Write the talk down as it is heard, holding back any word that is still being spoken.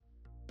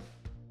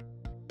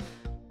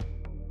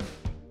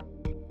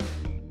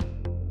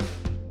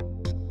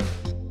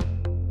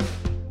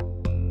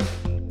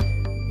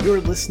You're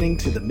listening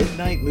to the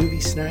Midnight Movie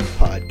Snack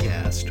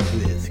Podcast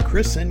with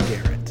Chris and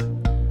Garrett.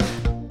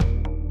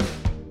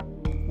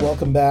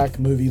 Welcome back,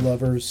 movie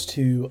lovers,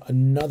 to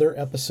another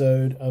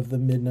episode of the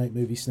Midnight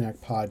Movie Snack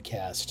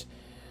Podcast.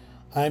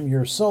 I'm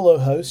your solo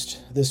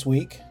host this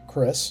week,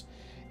 Chris,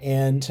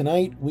 and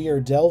tonight we are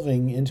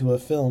delving into a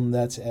film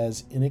that's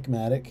as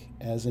enigmatic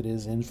as it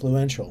is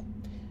influential.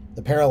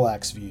 The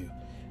Parallax View,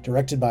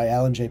 directed by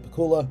Alan J.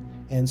 Pakula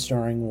and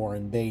starring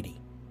Warren Beatty.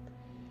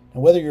 Now,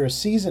 whether you're a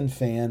seasoned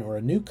fan or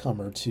a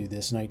newcomer to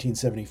this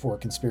 1974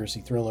 conspiracy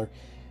thriller,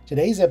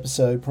 today's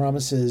episode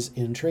promises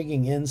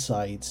intriguing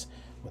insights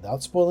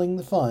without spoiling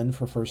the fun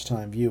for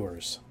first-time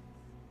viewers.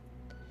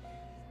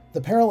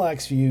 The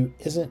Parallax View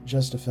isn't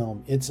just a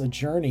film, it's a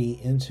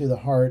journey into the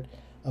heart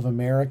of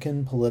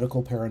American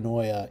political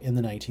paranoia in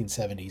the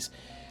 1970s.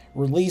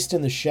 Released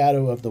in the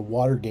shadow of the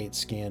Watergate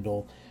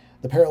scandal,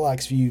 The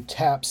Parallax View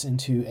taps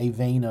into a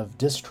vein of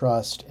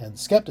distrust and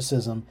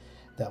skepticism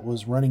that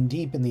was running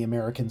deep in the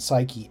American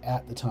psyche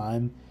at the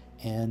time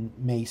and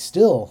may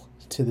still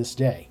to this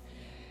day.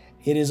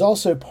 It is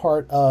also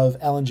part of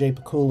Alan J.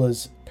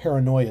 Pakula's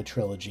Paranoia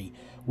trilogy,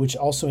 which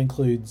also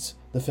includes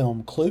the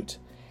film Clute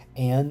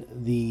and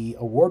the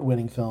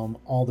award-winning film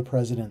All the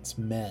President's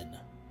Men.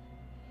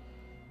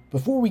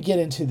 Before we get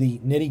into the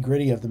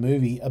nitty-gritty of the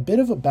movie, a bit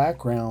of a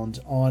background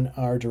on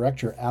our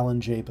director Alan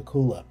J.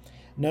 Pakula.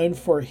 Known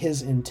for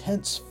his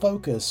intense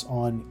focus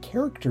on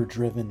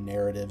character-driven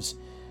narratives,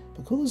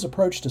 Pakula's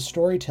approach to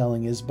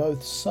storytelling is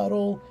both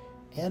subtle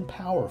and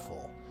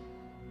powerful.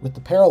 With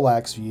The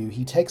Parallax View,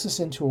 he takes us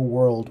into a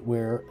world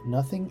where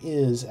nothing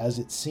is as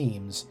it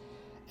seems,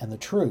 and the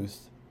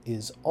truth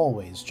is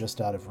always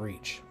just out of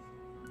reach.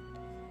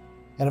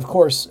 And of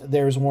course,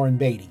 there's Warren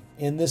Beatty.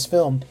 In this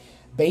film,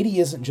 Beatty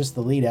isn't just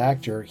the lead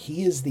actor,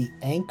 he is the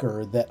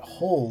anchor that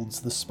holds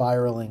the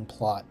spiraling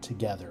plot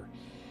together.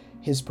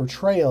 His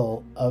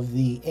portrayal of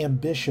the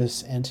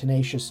ambitious and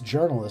tenacious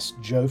journalist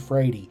Joe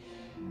Frady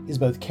is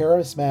both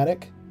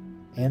charismatic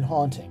and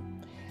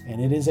haunting,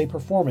 and it is a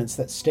performance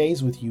that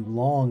stays with you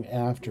long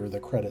after the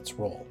credits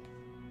roll.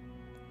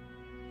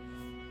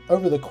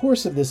 Over the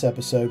course of this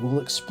episode,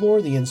 we'll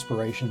explore the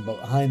inspiration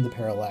behind The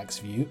Parallax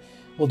View,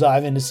 we'll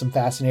dive into some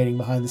fascinating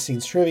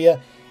behind-the-scenes trivia,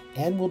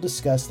 and we'll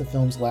discuss the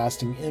film's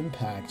lasting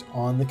impact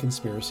on the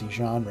conspiracy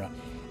genre.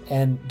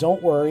 And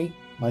don't worry,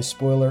 my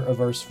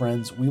spoiler-averse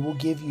friends, we will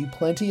give you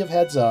plenty of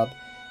heads up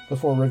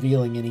before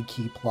revealing any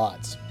key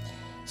plots.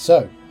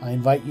 So, I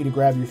invite you to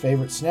grab your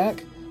favorite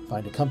snack,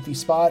 find a comfy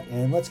spot,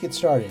 and let's get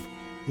started.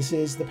 This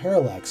is The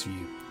Parallax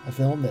View, a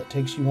film that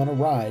takes you on a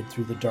ride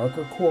through the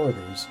darker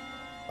corridors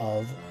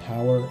of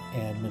power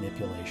and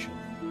manipulation.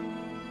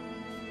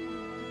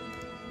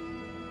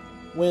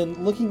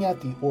 When looking at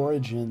the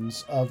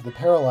origins of The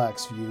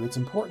Parallax View, it's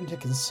important to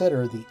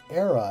consider the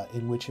era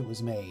in which it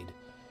was made.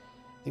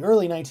 The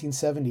early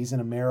 1970s in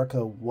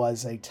America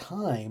was a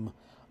time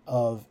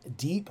of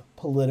deep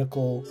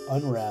political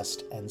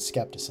unrest and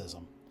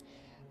skepticism.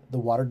 The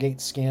Watergate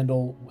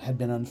scandal had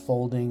been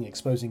unfolding,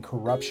 exposing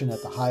corruption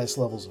at the highest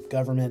levels of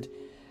government.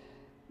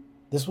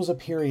 This was a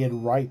period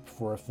ripe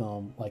for a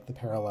film like The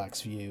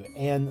Parallax View,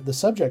 and the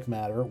subject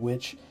matter,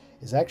 which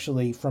is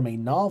actually from a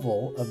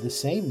novel of the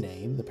same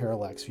name, The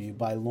Parallax View,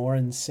 by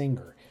Lauren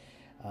Singer.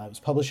 It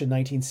was published in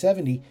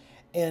 1970,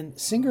 and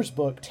Singer's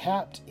book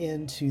tapped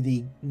into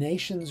the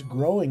nation's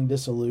growing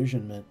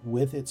disillusionment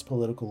with its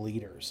political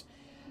leaders.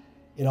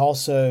 It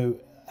also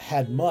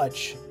had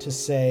much to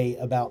say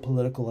about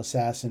political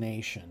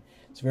assassination.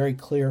 It's very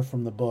clear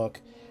from the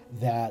book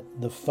that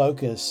the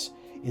focus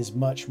is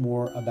much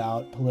more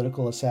about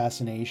political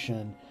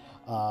assassination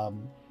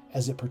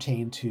as it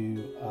pertained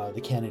to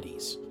the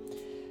Kennedys.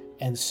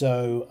 And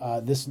so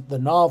the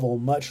novel,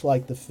 much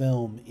like the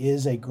film,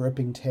 is a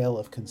gripping tale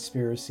of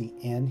conspiracy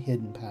and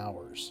hidden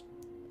powers.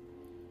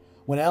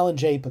 When Alan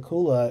J.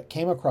 Pakula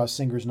came across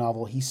Singer's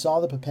novel, he saw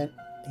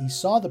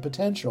the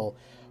potential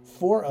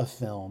for a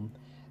film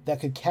that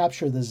could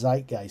capture the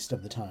zeitgeist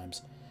of the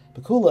times.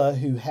 Pakula,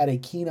 who had a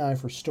keen eye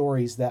for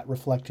stories that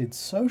reflected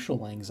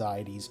social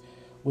anxieties,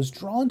 was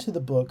drawn to the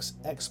book's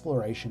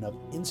exploration of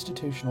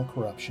institutional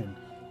corruption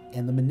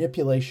and the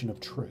manipulation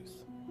of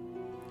truth.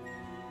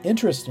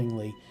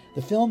 Interestingly,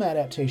 the film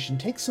adaptation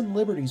takes some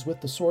liberties with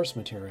the source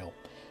material.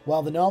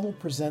 While the novel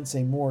presents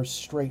a more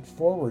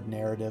straightforward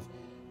narrative,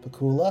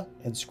 Pakula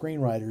and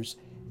screenwriters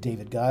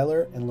David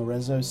Giler and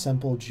Lorenzo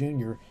Semple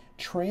Jr.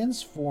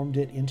 transformed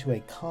it into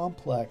a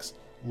complex,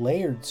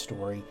 layered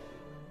story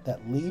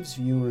that leaves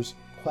viewers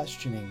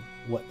questioning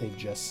what they've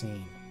just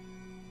seen.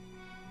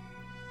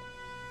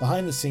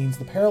 Behind the scenes,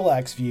 The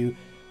Parallax View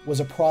was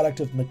a product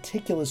of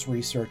meticulous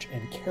research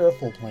and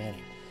careful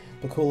planning.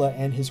 Pakula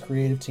and his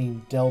creative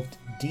team delved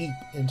deep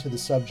into the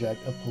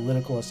subject of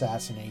political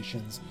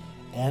assassinations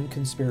and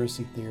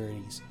conspiracy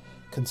theories,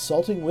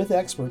 consulting with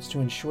experts to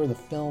ensure the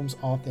film's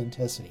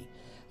authenticity.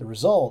 The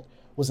result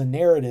was a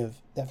narrative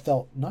that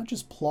felt not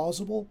just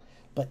plausible,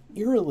 but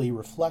eerily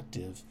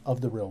reflective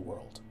of the real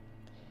world.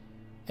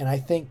 And I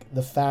think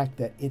the fact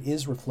that it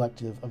is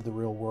reflective of the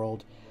real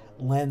world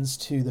lends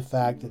to the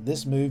fact that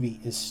this movie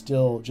is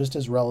still just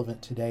as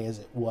relevant today as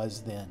it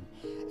was then.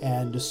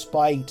 And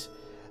despite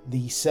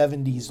the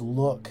 70s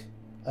look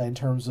in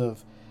terms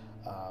of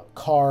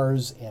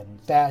cars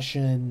and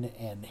fashion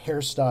and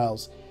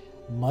hairstyles,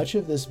 much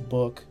of this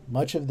book,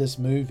 much of this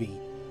movie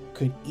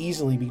could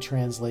easily be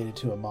translated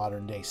to a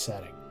modern day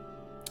setting.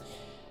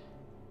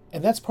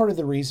 And that's part of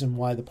the reason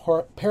why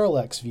the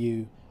Parallax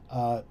View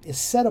is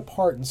set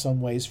apart in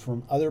some ways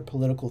from other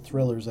political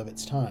thrillers of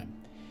its time.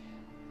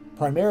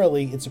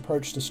 Primarily, its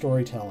approach to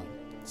storytelling,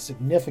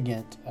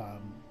 significant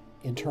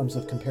in terms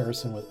of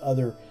comparison with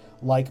other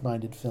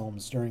like-minded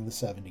films during the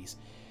 70s.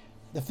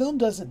 The film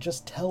doesn't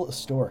just tell a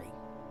story.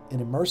 It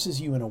immerses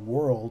you in a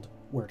world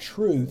where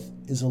truth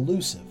is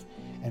elusive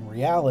and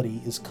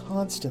reality is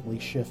constantly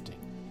shifting.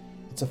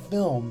 It's a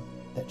film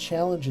that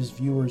challenges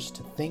viewers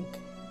to think,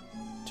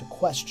 to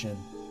question,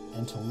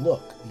 and to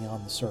look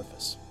beyond the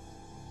surface.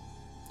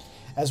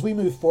 As we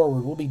move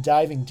forward, we'll be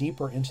diving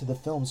deeper into the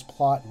film's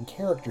plot and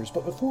characters,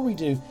 but before we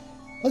do,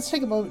 let's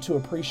take a moment to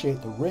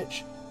appreciate the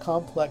rich,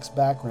 complex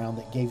background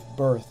that gave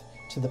birth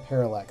to the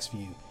Parallax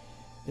View.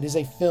 It is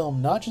a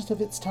film not just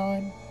of its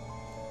time,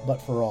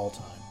 but for all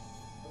time.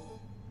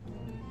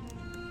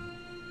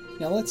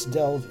 Now let's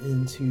delve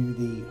into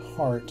the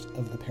heart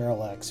of the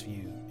Parallax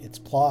View, its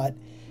plot,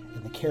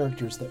 and the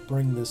characters that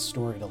bring this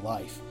story to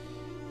life.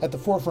 At the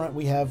forefront,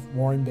 we have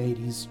Warren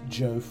Beatty's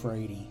Joe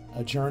Frady,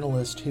 a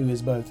journalist who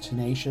is both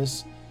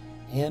tenacious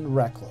and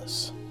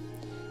reckless.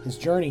 His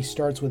journey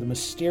starts with a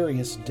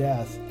mysterious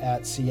death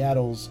at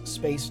Seattle's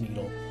Space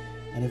Needle,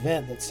 an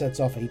event that sets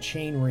off a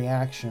chain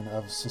reaction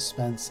of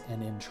suspense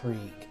and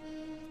intrigue.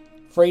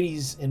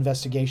 Frady's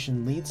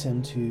investigation leads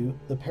him to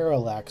the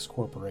Parallax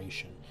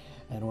Corporation,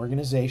 an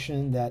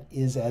organization that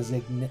is as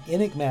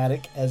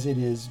enigmatic as it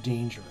is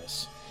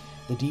dangerous.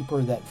 The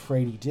deeper that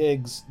Frady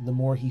digs, the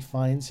more he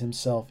finds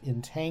himself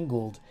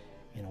entangled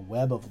in a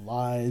web of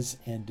lies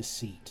and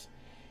deceit.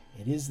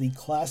 It is the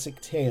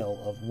classic tale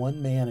of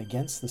one man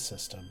against the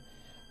system,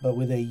 but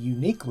with a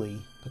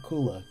uniquely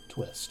Pakula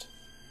twist.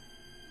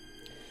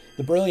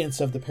 The brilliance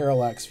of the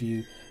Parallax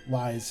View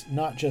lies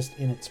not just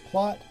in its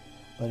plot,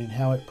 but in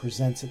how it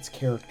presents its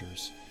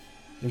characters.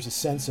 There's a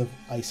sense of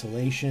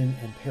isolation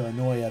and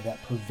paranoia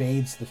that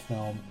pervades the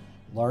film,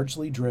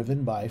 largely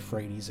driven by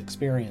Frady's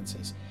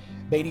experiences.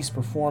 Beatty's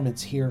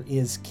performance here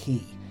is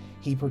key.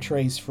 He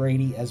portrays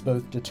Frady as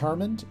both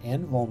determined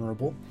and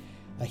vulnerable,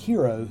 a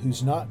hero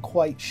who's not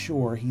quite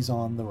sure he's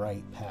on the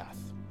right path.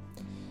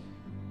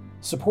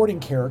 Supporting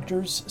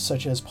characters,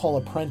 such as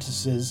Paula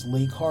Prentice's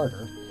Lee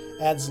Carter,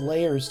 adds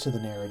layers to the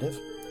narrative.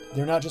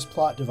 They're not just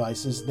plot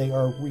devices, they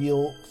are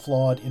real,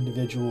 flawed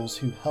individuals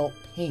who help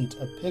paint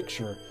a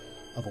picture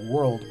of a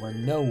world where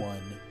no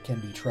one can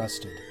be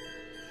trusted.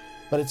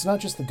 But it's not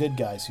just the good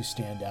guys who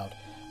stand out.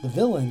 The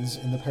villains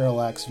in the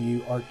Parallax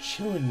View are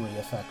chillingly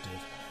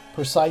effective,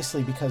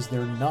 precisely because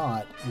they're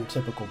not your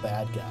typical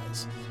bad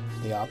guys.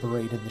 They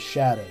operate in the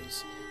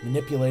shadows,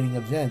 manipulating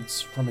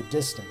events from a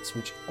distance,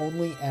 which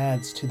only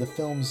adds to the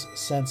film's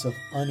sense of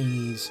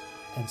unease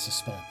and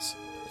suspense.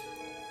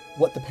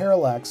 What the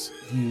Parallax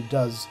View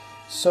does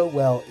so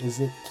well is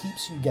it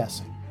keeps you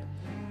guessing.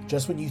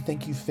 Just when you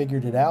think you've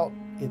figured it out,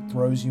 it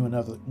throws you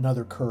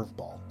another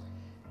curveball.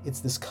 It's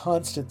this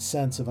constant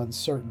sense of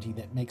uncertainty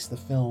that makes the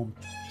film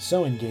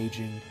so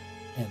engaging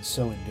and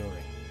so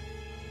enduring.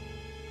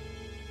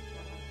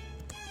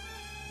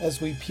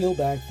 As we peel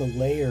back the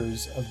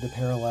layers of the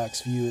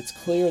Parallax View, it's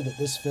clear that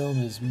this film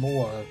is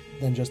more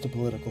than just a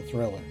political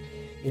thriller.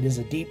 It is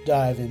a deep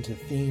dive into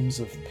themes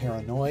of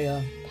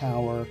paranoia,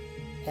 power,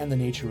 and the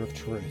nature of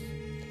truth.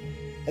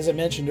 As I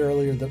mentioned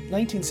earlier, the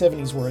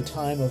 1970s were a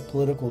time of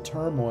political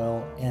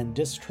turmoil and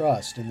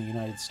distrust in the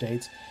United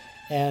States,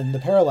 and the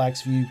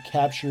Parallax View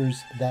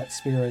captures that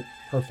spirit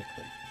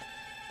perfectly.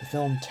 The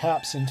film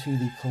taps into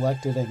the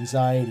collective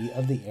anxiety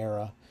of the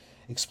era,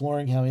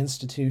 exploring how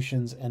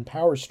institutions and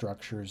power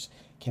structures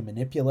can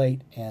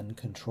manipulate and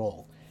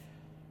control.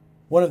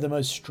 One of the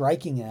most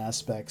striking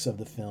aspects of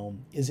the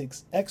film is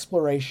its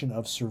exploration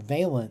of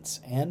surveillance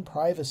and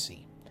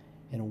privacy.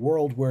 In a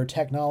world where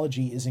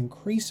technology is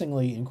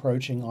increasingly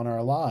encroaching on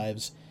our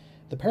lives,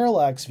 the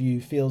Parallax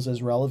View feels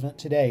as relevant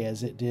today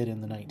as it did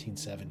in the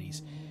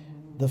 1970s.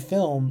 The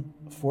film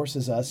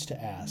forces us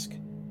to ask,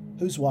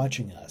 who's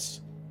watching us,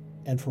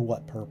 and for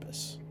what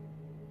purpose?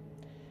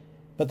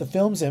 But the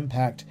film's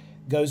impact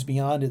goes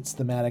beyond its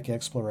thematic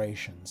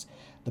explorations.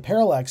 The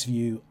Parallax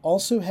View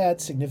also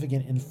had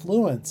significant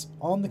influence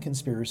on the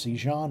conspiracy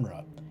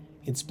genre.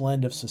 Its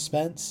blend of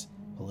suspense,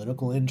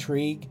 political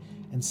intrigue,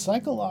 and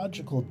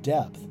psychological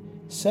depth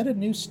set a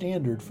new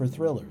standard for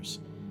thrillers.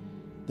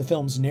 The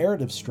film's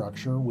narrative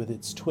structure, with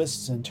its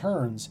twists and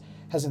turns,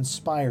 has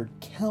inspired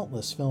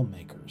countless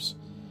filmmakers.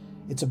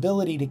 Its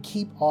ability to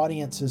keep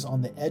audiences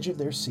on the edge of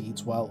their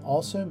seats while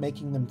also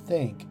making them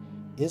think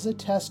is a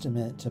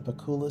testament to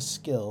Pakula's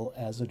skill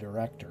as a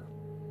director.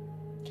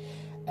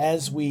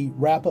 As we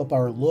wrap up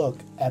our look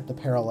at the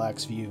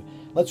Parallax View,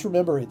 let's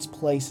remember its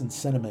place in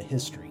cinema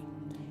history.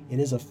 It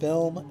is a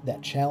film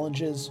that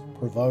challenges,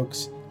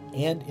 provokes,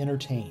 and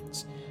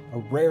entertains. a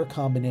rare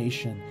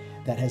combination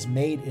that has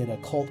made it a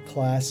cult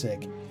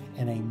classic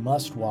and a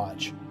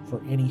must-watch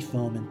for any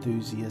film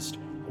enthusiast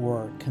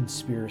or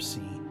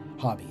conspiracy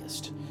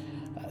hobbyist.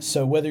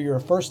 So whether you're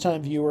a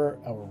first-time viewer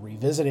or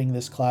revisiting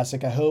this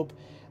classic, I hope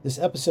this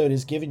episode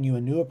has given you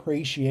a new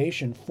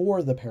appreciation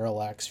for the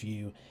Parallax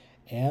View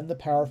and the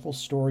powerful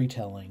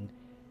storytelling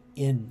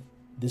in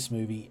this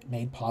movie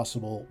made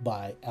possible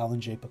by Alan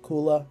J.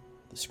 Pakula,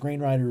 the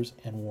screenwriters,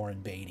 and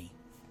Warren Beatty.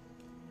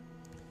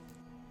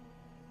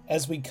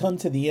 As we come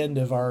to the end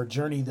of our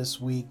journey this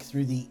week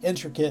through the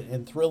intricate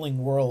and thrilling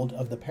world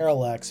of the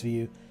Parallax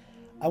View,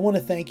 I want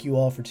to thank you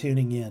all for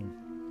tuning in.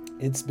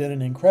 It's been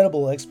an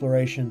incredible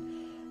exploration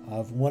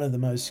of one of the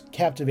most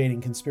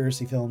captivating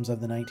conspiracy films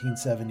of the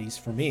 1970s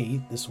for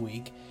me this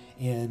week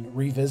in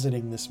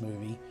revisiting this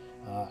movie.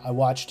 I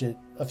watched it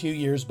a few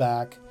years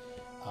back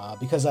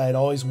because I had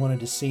always wanted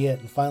to see it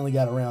and finally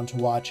got around to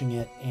watching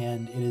it,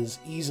 and it is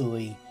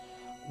easily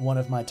one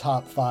of my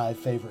top 5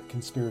 favorite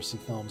conspiracy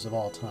films of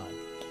all time.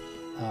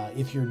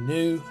 If you're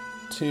new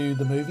to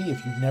the movie,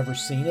 if you've never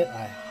seen it,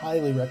 I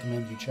highly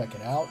recommend you check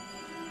it out.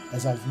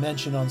 As I've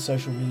mentioned on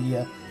social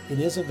media, it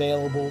is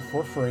available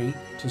for free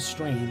to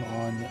stream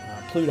on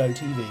Pluto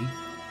TV,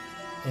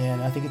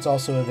 and I think it's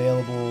also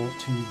available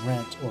to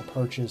rent or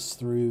purchase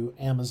through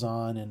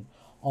Amazon and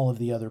all of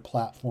the other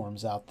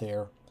platforms out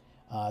there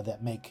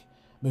that make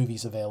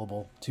movies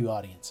available to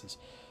audiences.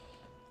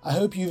 I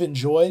hope you've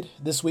enjoyed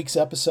this week's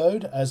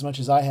episode as much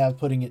as I have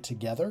putting it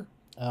together.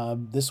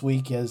 This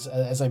week, as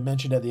I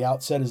mentioned at the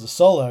outset, is a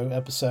solo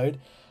episode,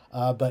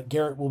 but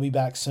Garrett will be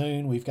back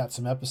soon. We've got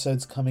some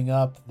episodes coming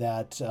up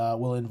that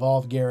will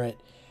involve Garrett,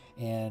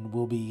 and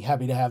we'll be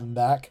happy to have him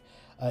back.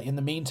 In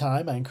the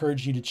meantime, I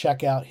encourage you to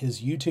check out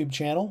his YouTube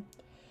channel,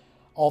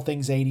 All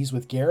Things 80s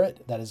with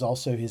Garrett. That is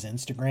also his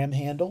Instagram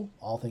handle,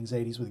 All Things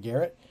 80s with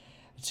Garrett,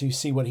 to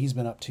see what he's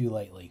been up to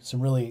lately.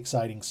 Some really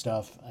exciting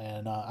stuff,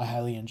 and I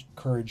highly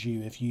encourage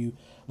you, if you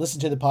listen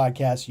to the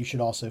podcast, you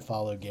should also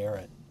follow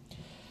Garrett.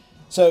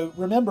 So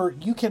remember,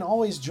 you can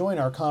always join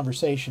our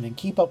conversation and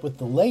keep up with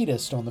the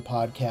latest on the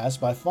podcast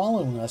by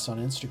following us on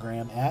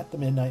Instagram at the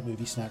Midnight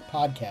Movie Snack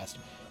Podcast.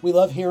 We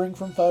love hearing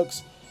from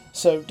folks,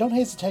 so don't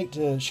hesitate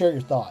to share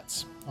your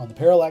thoughts on the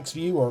Parallax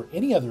View or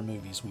any other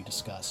movies we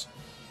discuss.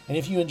 And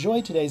if you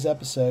enjoyed today's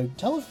episode,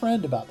 tell a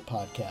friend about the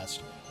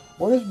podcast.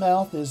 Word of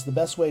mouth is the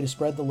best way to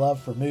spread the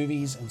love for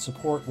movies and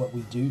support what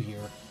we do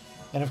here.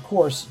 And of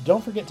course,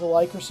 don't forget to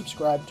like or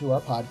subscribe to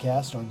our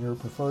podcast on your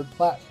preferred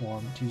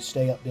platform to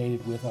stay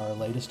updated with our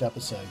latest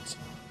episodes.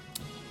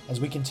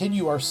 As we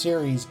continue our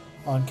series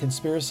on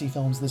conspiracy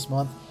films this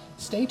month,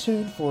 stay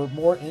tuned for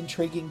more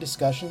intriguing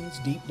discussions,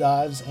 deep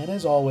dives, and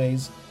as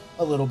always,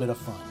 a little bit of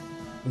fun.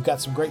 We've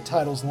got some great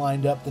titles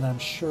lined up that I'm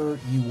sure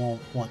you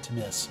won't want to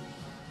miss.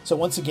 So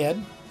once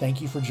again,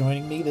 thank you for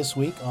joining me this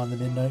week on the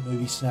Midnight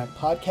Movie Snack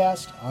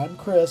Podcast. I'm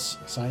Chris,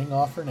 signing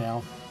off for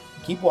now.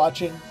 Keep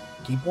watching,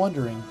 keep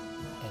wondering,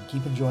 and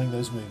keep enjoying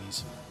those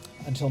movies.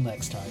 Until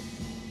next time.